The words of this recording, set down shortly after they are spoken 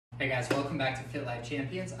Hey guys, welcome back to Fit Life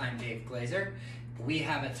Champions. I'm Dave Glazer. We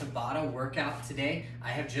have a Tabata workout today. I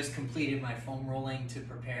have just completed my foam rolling to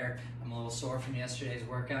prepare. I'm a little sore from yesterday's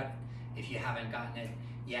workout. If you haven't gotten it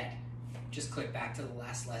yet, just click back to the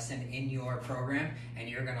last lesson in your program and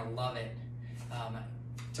you're gonna love it.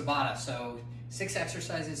 Tabata, so 6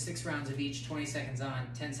 exercises, 6 rounds of each, 20 seconds on,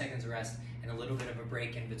 10 seconds rest, and a little bit of a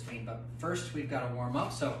break in between. But first we've got to warm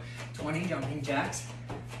up. So 20 jumping jacks.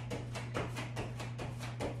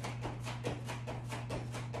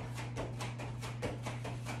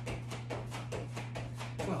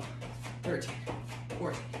 12, 13,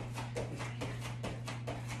 14, 15,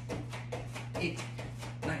 18,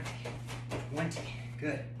 19, 20,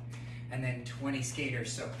 good. And then 20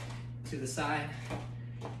 skaters, so to the side,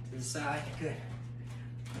 good.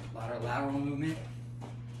 A lot of lateral movement.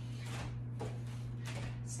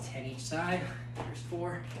 It's 10 each side. There's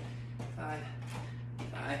 4, 5,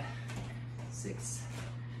 6,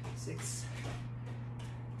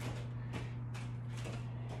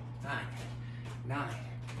 9,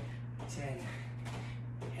 10,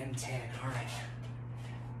 and 10. All right.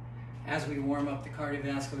 As we warm up the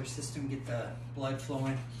cardiovascular system, get the blood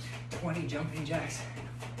flowing, 20 jumping jacks.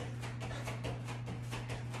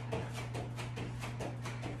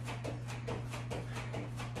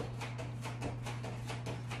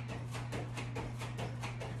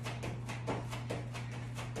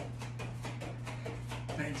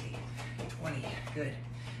 Good.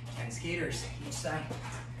 10 skaters each side.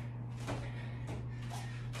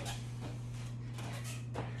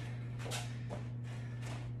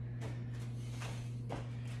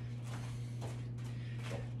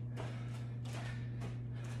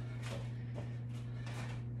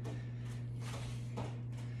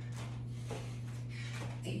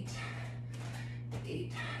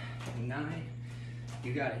 Eight, 9.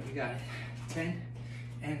 You got it, 10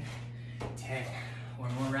 and 10.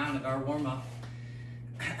 One more round of our warm-up.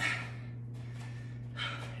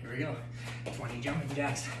 Here we go. 20 jumping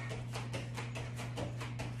jacks.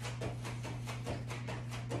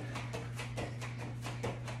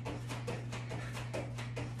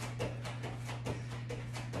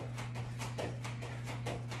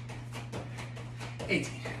 $18,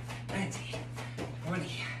 19,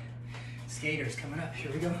 20. Skaters coming up.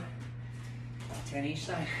 Here we go. 10 each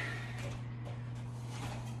side.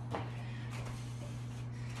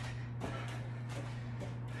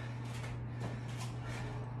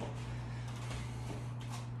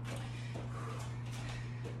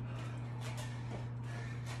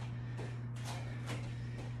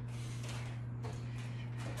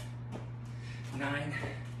 Nine,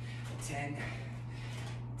 10,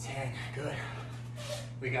 good.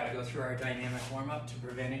 We gotta go through our dynamic warm-up to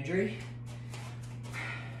prevent injury.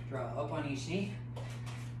 Draw up on each knee.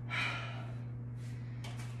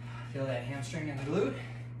 Feel that hamstring and the glute.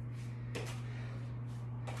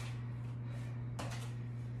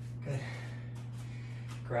 Good.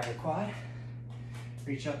 Grab your quad,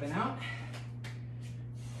 reach up and out.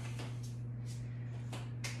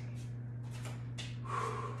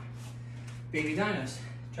 Baby dinos,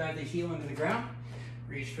 drive the heel into the ground,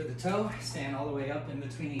 reach for the toe, stand all the way up in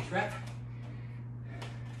between each rep.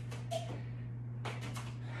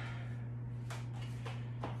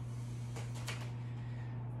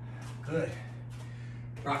 Good.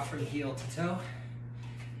 Rock from heel to toe.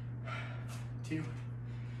 2,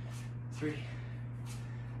 3,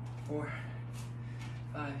 4,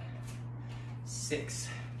 5, 6.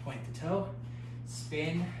 Point the toe,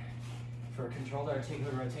 spin for controlled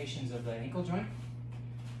articular rotations of the ankle joint.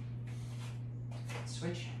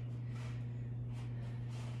 Switch.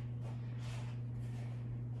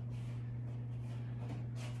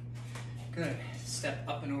 Good. Step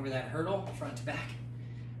up and over that hurdle, front to back.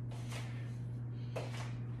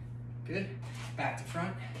 Good. Back to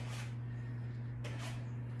front.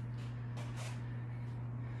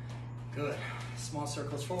 Good. Small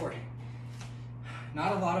circles forward.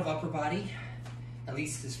 Not a lot of upper body, at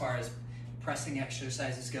least as far as pressing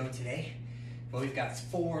exercises go today, but we've got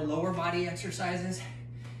 4 lower body exercises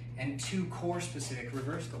and 2 core specific,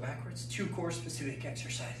 reverse, go backwards, 2 core specific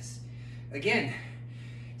exercises. Again,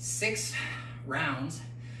 6 rounds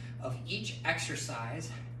of each exercise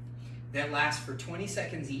that last for 20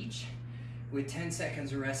 seconds each with 10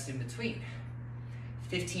 seconds of rest in between.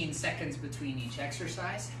 15 seconds between each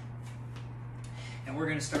exercise. And we're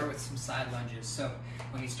gonna start with some side lunges. So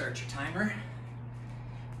let me start your timer.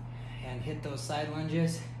 And hit those side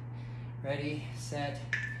lunges. Ready, set,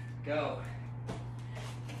 go.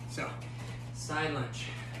 So, side lunge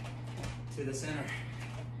to the center.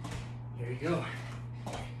 Here you go.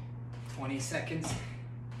 20 seconds.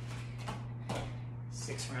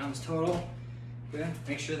 6 rounds total. Good.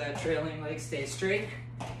 Make sure that trailing leg stays straight.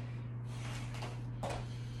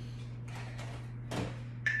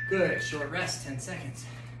 Good. Short rest, 10 seconds.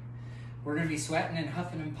 We're going to be sweating and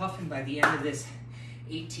huffing and puffing by the end of this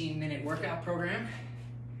 18-minute workout program.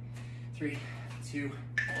 3, 2,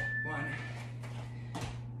 1.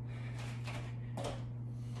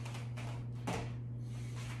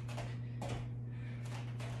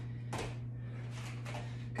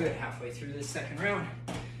 Good. Halfway through this second round.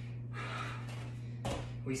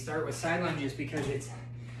 We start with side lunges because it's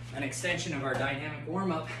an extension of our dynamic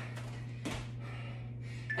warm-up,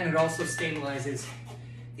 and it also stabilizes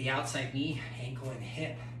the outside knee, ankle, and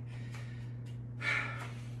hip.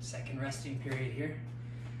 Second resting period here.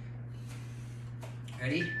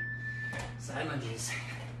 Ready? Side lunges.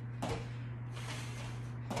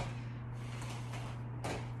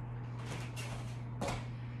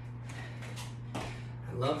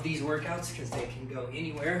 I love these workouts because they can go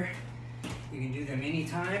anywhere. You can do them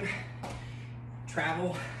anytime,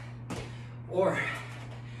 travel, or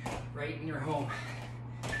right in your home.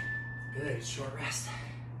 Good, short rest.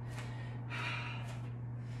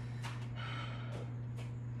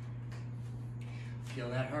 Feel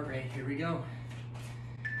that heart rate, here we go.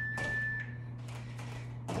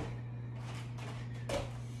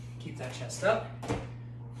 Keep that chest up.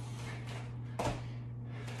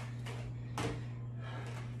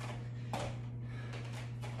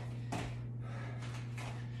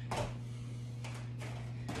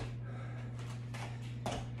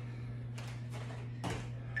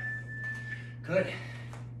 Good.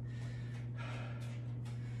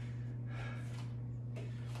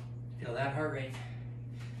 Feel that heart rate.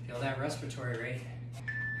 Feel that respiratory rate.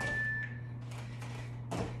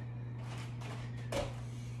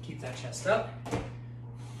 Keep that chest up.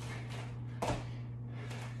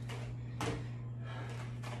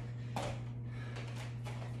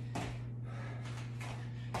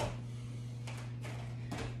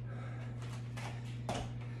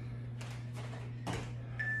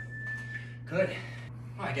 Good.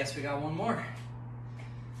 Well, I guess we got one more.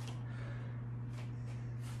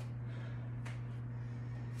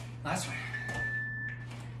 Last one.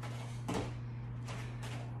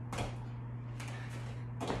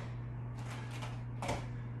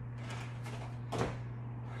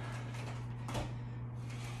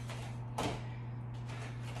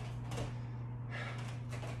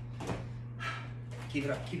 Keep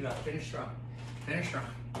it up, keep it up. Finish strong. Finish strong.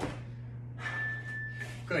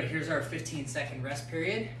 Good, here's our 15-second rest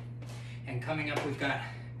period. And coming up, we've got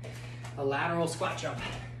a lateral squat jump.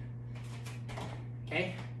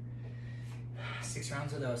 Okay? 6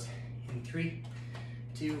 rounds of those. In 3,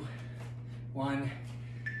 2, 1.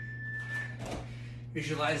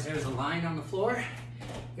 Visualize there's a line on the floor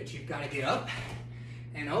that you've got to get up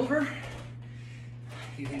and over.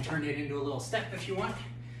 You can turn it into a little step if you want.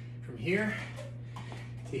 From here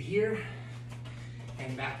to here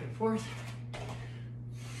and back and forth.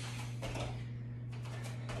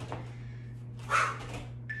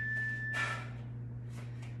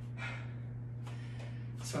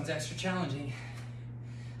 This one's extra challenging.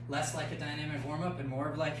 Less like a dynamic warm-up and more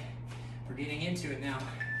of like we're getting into it now.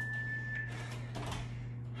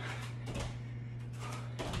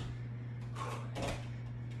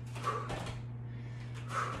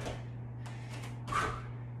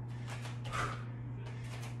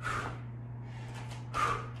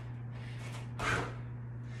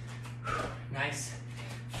 Nice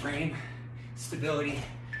frame stability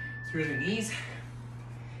through the knees,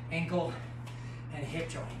 ankle, and hip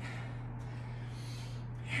joint.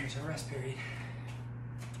 Here's our rest period.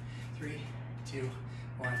 3, 2,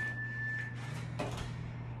 1.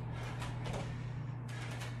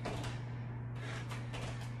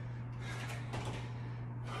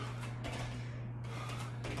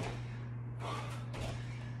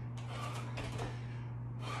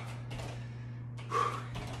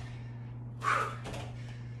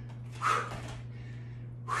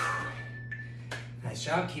 Nice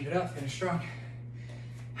job, keep it up, finish strong.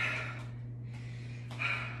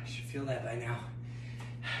 Should feel that by now.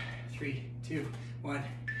 3, 2, 1.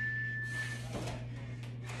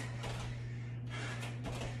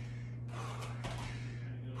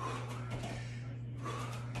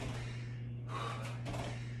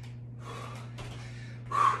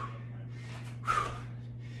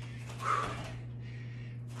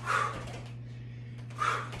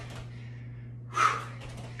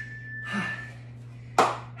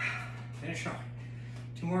 Finish strong.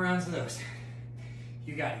 2 more rounds of those.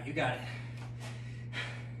 You got it, you got it.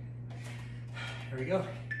 Here we go.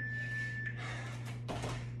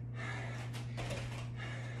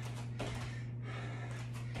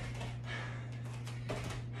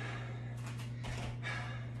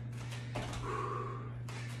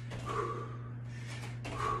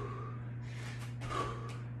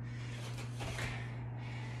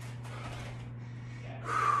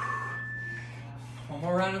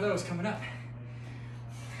 One more round of those coming up.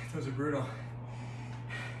 Those are brutal.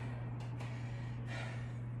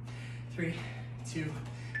 3, 2,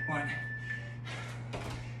 1.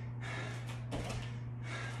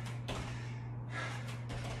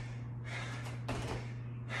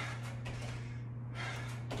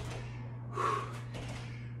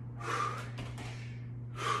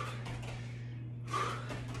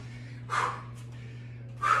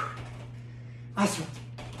 Last one.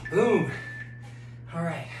 Boom. All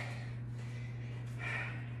right.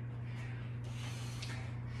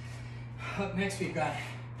 Up next, we've got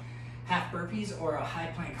half burpees or a high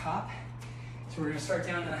plank hop. So we're going to start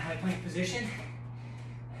down in a high plank position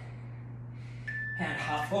and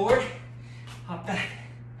hop forward, hop back,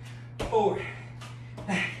 forward,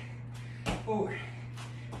 back, forward,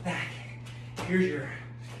 back. Here's your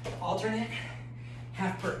alternate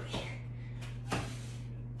half burpee.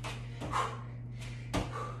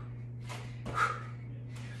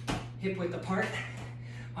 Hip width apart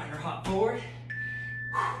on your hop forward.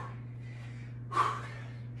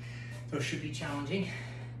 Those should be challenging.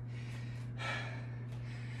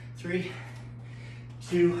 3,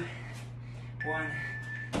 2, 1.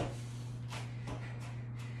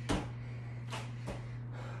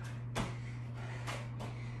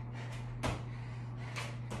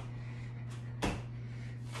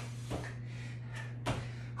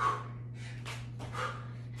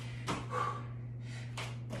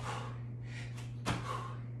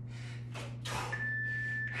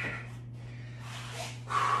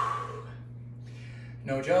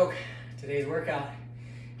 No joke, today's workout,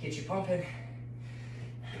 get you pumping.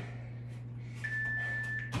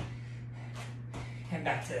 And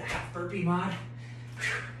back to the half burpee mod,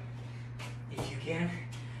 if you can.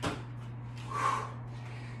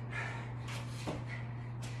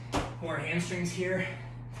 More hamstrings here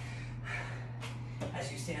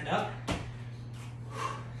as you stand up.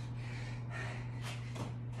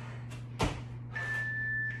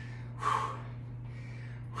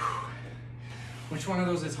 Which one of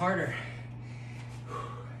those is harder?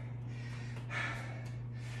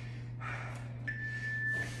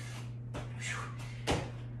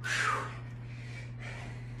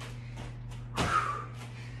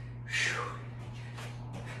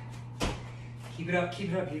 Keep it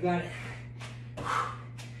up, you got it.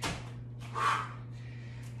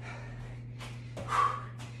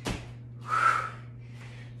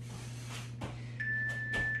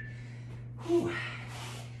 Whew.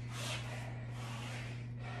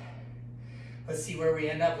 Let's see where we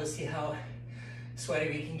end up. Let's see how sweaty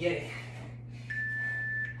we can get it.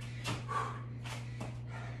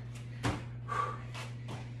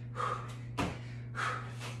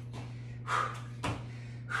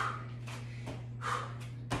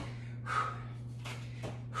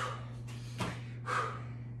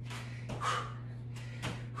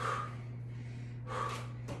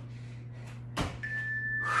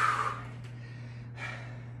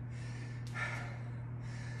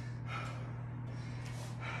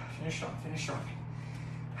 Finish strong, finish strong.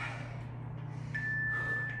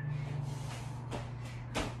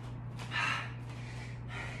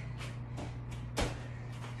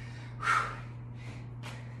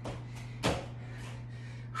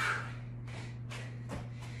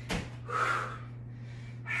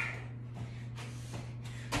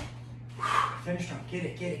 Finish strong, get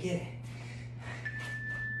it, get it, get it.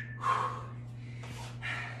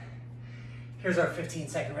 Here's our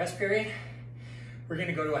 15-second rest period. We're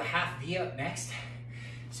gonna go to a half V up next.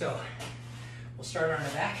 So we'll start on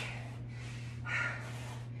our back.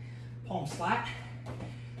 Palms flat,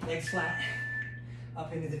 legs flat,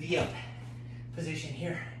 up into the V up position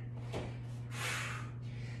here.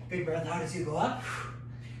 Big breath out as you go up.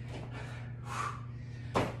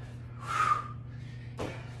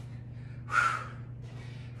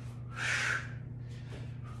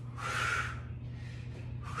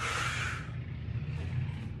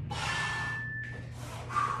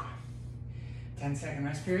 10-second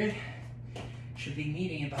rest period. Should be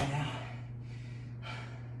needing it by now.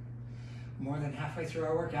 More than halfway through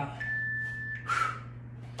our workout.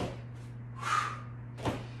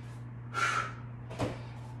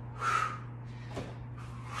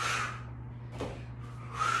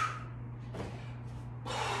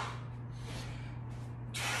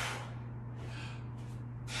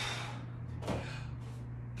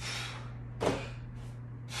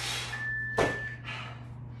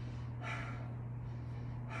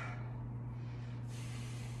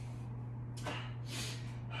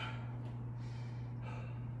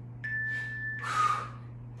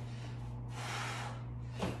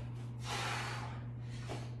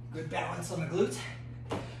 Good balance on the glutes.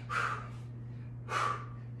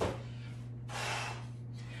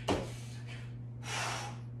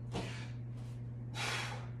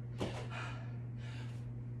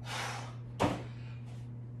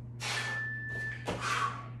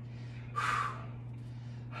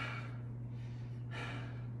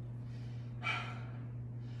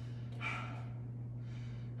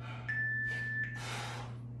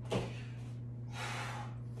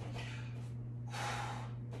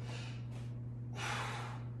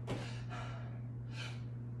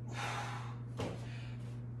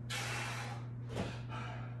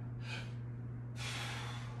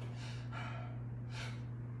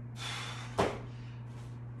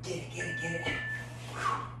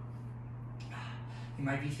 You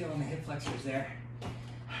might be feeling the hip flexors there,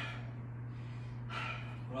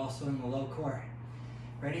 but also in the low core.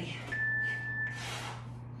 Ready?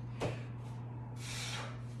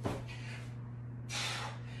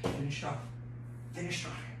 Finish strong. Finish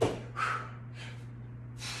strong.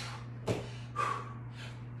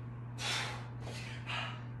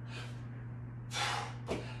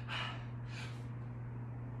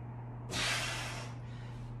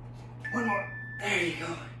 One more. There you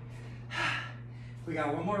go. We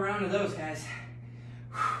got one more round of those, guys.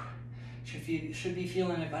 Should be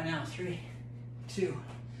feeling it by now. 3, 2,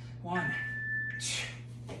 1.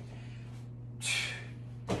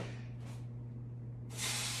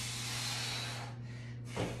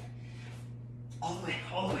 All the way,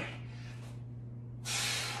 all the way.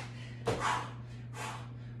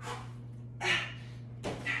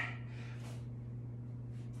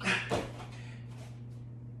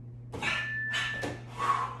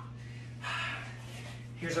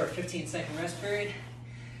 Here's our 15-second rest period.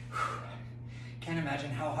 Can't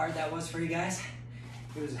imagine how hard that was for you guys.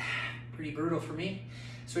 It was pretty brutal for me.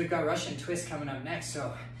 So we've got Russian twist coming up next.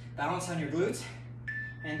 So balance on your glutes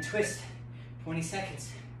and twist 20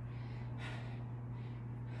 seconds.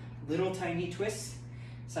 Little tiny twists,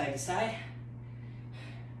 side to side.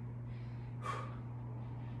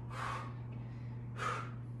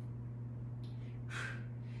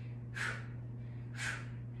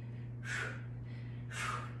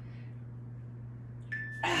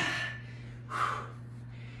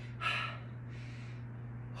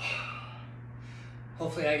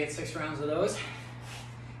 Hopefully I get 6 rounds of those.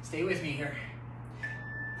 Stay with me here.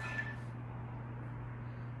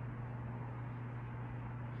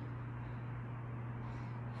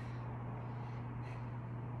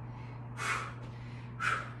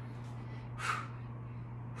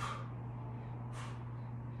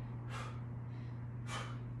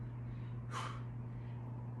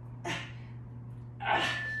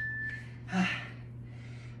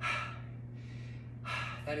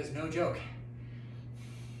 That is no joke.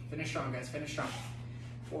 Finish strong, guys, finish strong.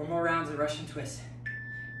 4 more rounds of Russian twist.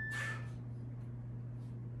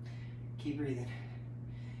 Keep breathing.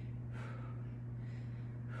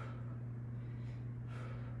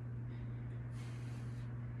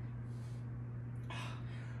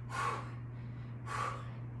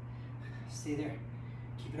 Stay there.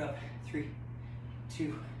 Keep it up. 3,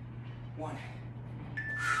 2, 1.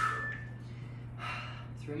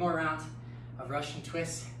 3 more rounds of Russian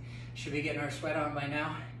twists. Should be getting our sweat on by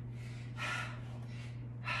now.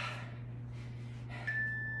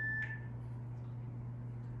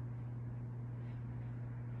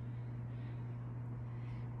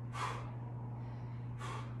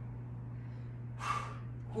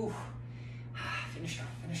 Whew. Finish strong,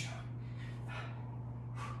 finish strong.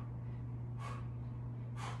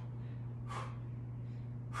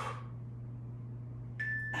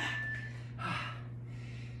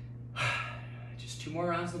 Just 2 more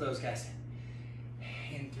rounds of those, guys.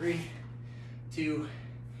 In 3, 2,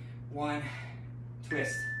 1,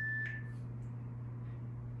 twist.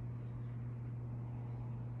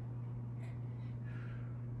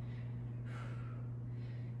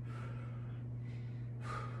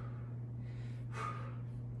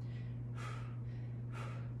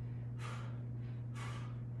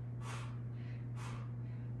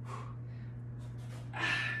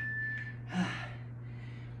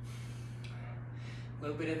 A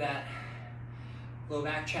little bit of that low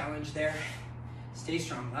back challenge there. Stay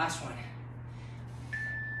strong, last one.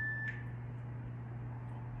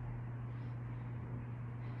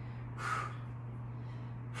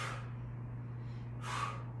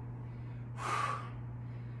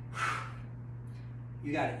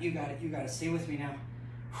 You got it, you got it, you got it. Stay with me now.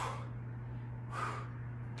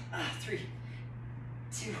 3,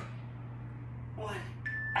 2, 1.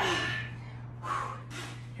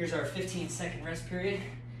 Here's our 15-second rest period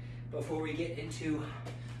before we get into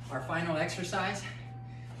our final exercise,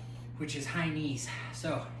 which is high knees.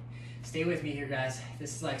 So stay with me here, guys.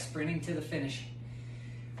 This is like sprinting to the finish.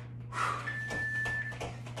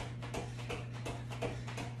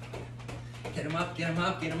 Get them up, get them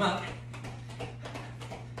up, get them up.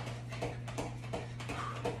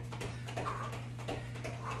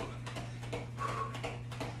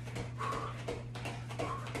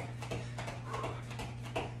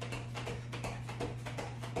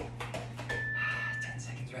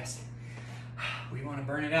 We want to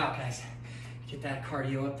burn it out, guys. Get that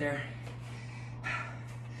cardio up there.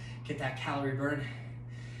 Get that calorie burn.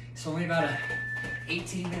 It's only about a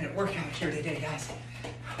 18-minute workout here today, guys.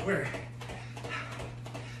 We're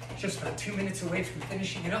just about 2 minutes away from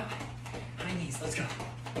finishing it up. High knees, let's go.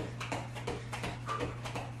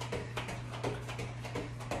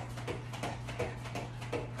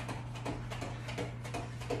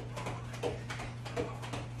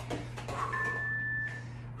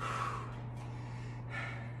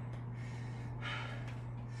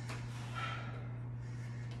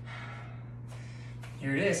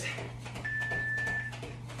 Here it is.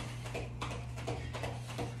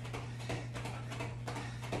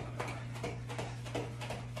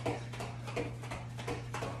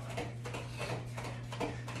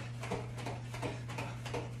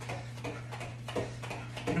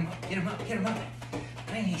 Get him up, get him up.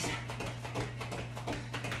 90s.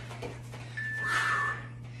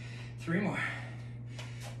 3 more.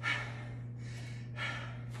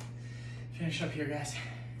 Finish up here, guys.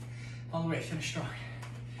 All the way, finish strong.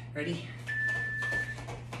 Ready?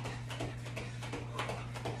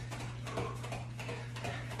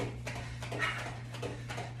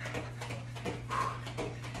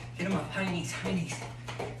 Get him up, high knees, high knees.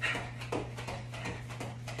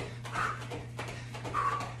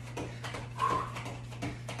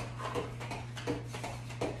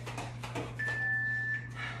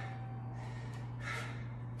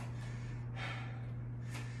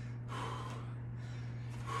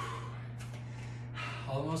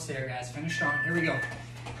 Almost there, guys. Finish strong. Here we go.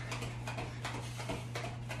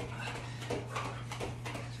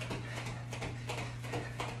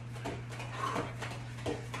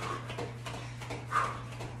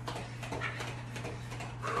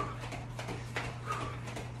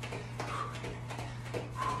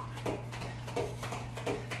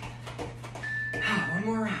 One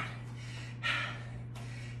more round.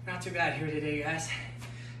 Not too bad here today, guys.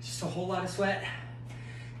 Just a whole lot of sweat.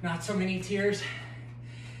 Not so many tears.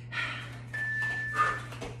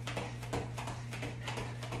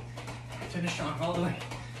 Finish strong all the way.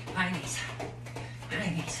 High knees. High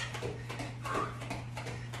knees.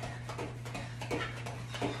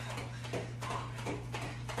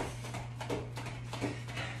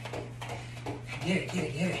 Get it, get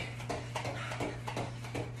it, get it.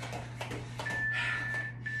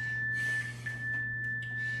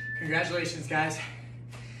 Congratulations, guys.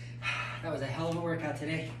 That was a hell of a workout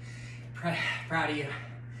today. Proud of you.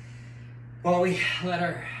 Well, we let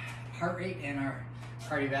our heart rate and our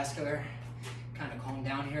cardiovascular kind of calm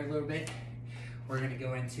down here a little bit. We're going to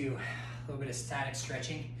go into a little bit of static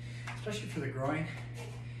stretching, especially for the groin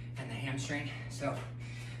and the hamstring. So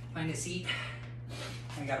find a seat.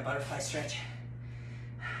 We got a butterfly stretch.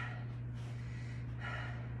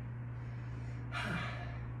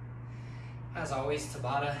 As always,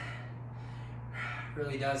 Tabata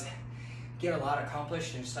really does get a lot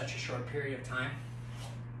accomplished in such a short period of time.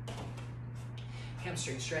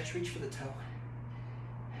 Hamstring stretch, reach for the toe.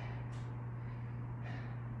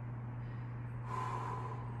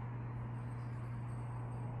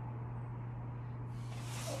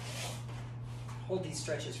 Hold these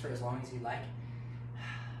stretches for as long as you like.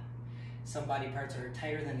 Some body parts are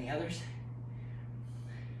tighter than the others.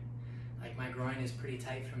 Like my groin is pretty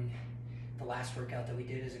tight from the last workout that we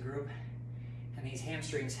did as a group. And these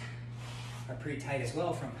hamstrings are pretty tight as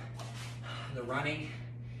well from the running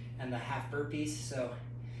and the half burpees. So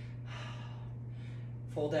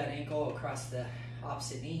fold that ankle across the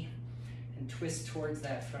opposite knee and twist towards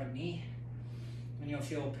that front knee. And you'll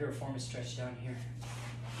feel a piriformis stretch down here.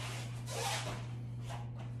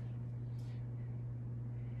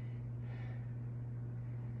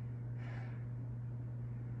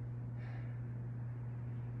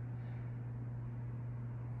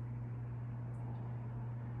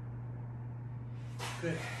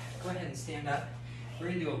 Good. Go ahead and stand up. We're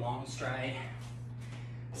going to do a long stride.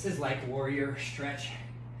 This is like warrior stretch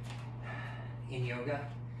in yoga.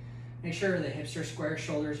 Make sure the hips are square,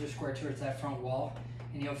 shoulders are square towards that front wall,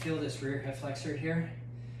 and you'll feel this rear hip flexor here.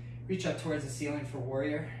 Reach up towards the ceiling for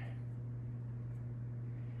warrior.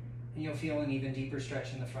 And you'll feel an even deeper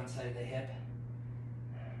stretch in the front side of the hip.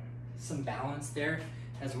 Some balance there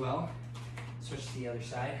as well. Switch to the other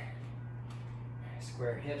side.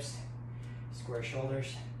 Square hips. Square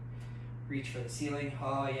shoulders, reach for the ceiling.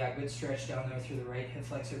 Oh yeah, good stretch down there through the right hip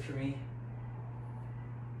flexor for me.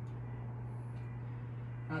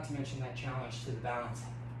 Not to mention that challenge to the balance.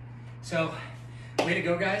 So, way to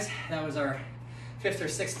go, guys. That was our 5th or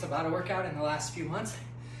 6th Tabata workout in the last few months.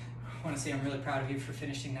 I want to say I'm really proud of you for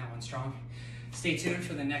finishing that one strong. Stay tuned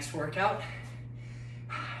for the next workout.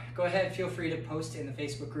 Go ahead, feel free to post in the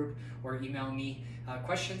Facebook group or email me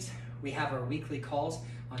questions. We have our weekly calls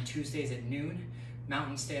on Tuesdays at noon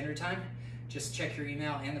Mountain Standard Time. Just check your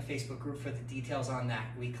email and the Facebook group for the details on that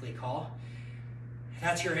weekly call.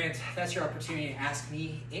 That's your opportunity to ask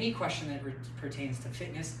me any question that pertains to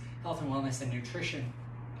fitness, health and wellness, and nutrition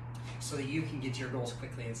so that you can get to your goals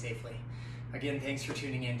quickly and safely. Again, thanks for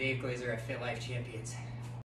tuning in. Dave Glazer at Fit Life Champions.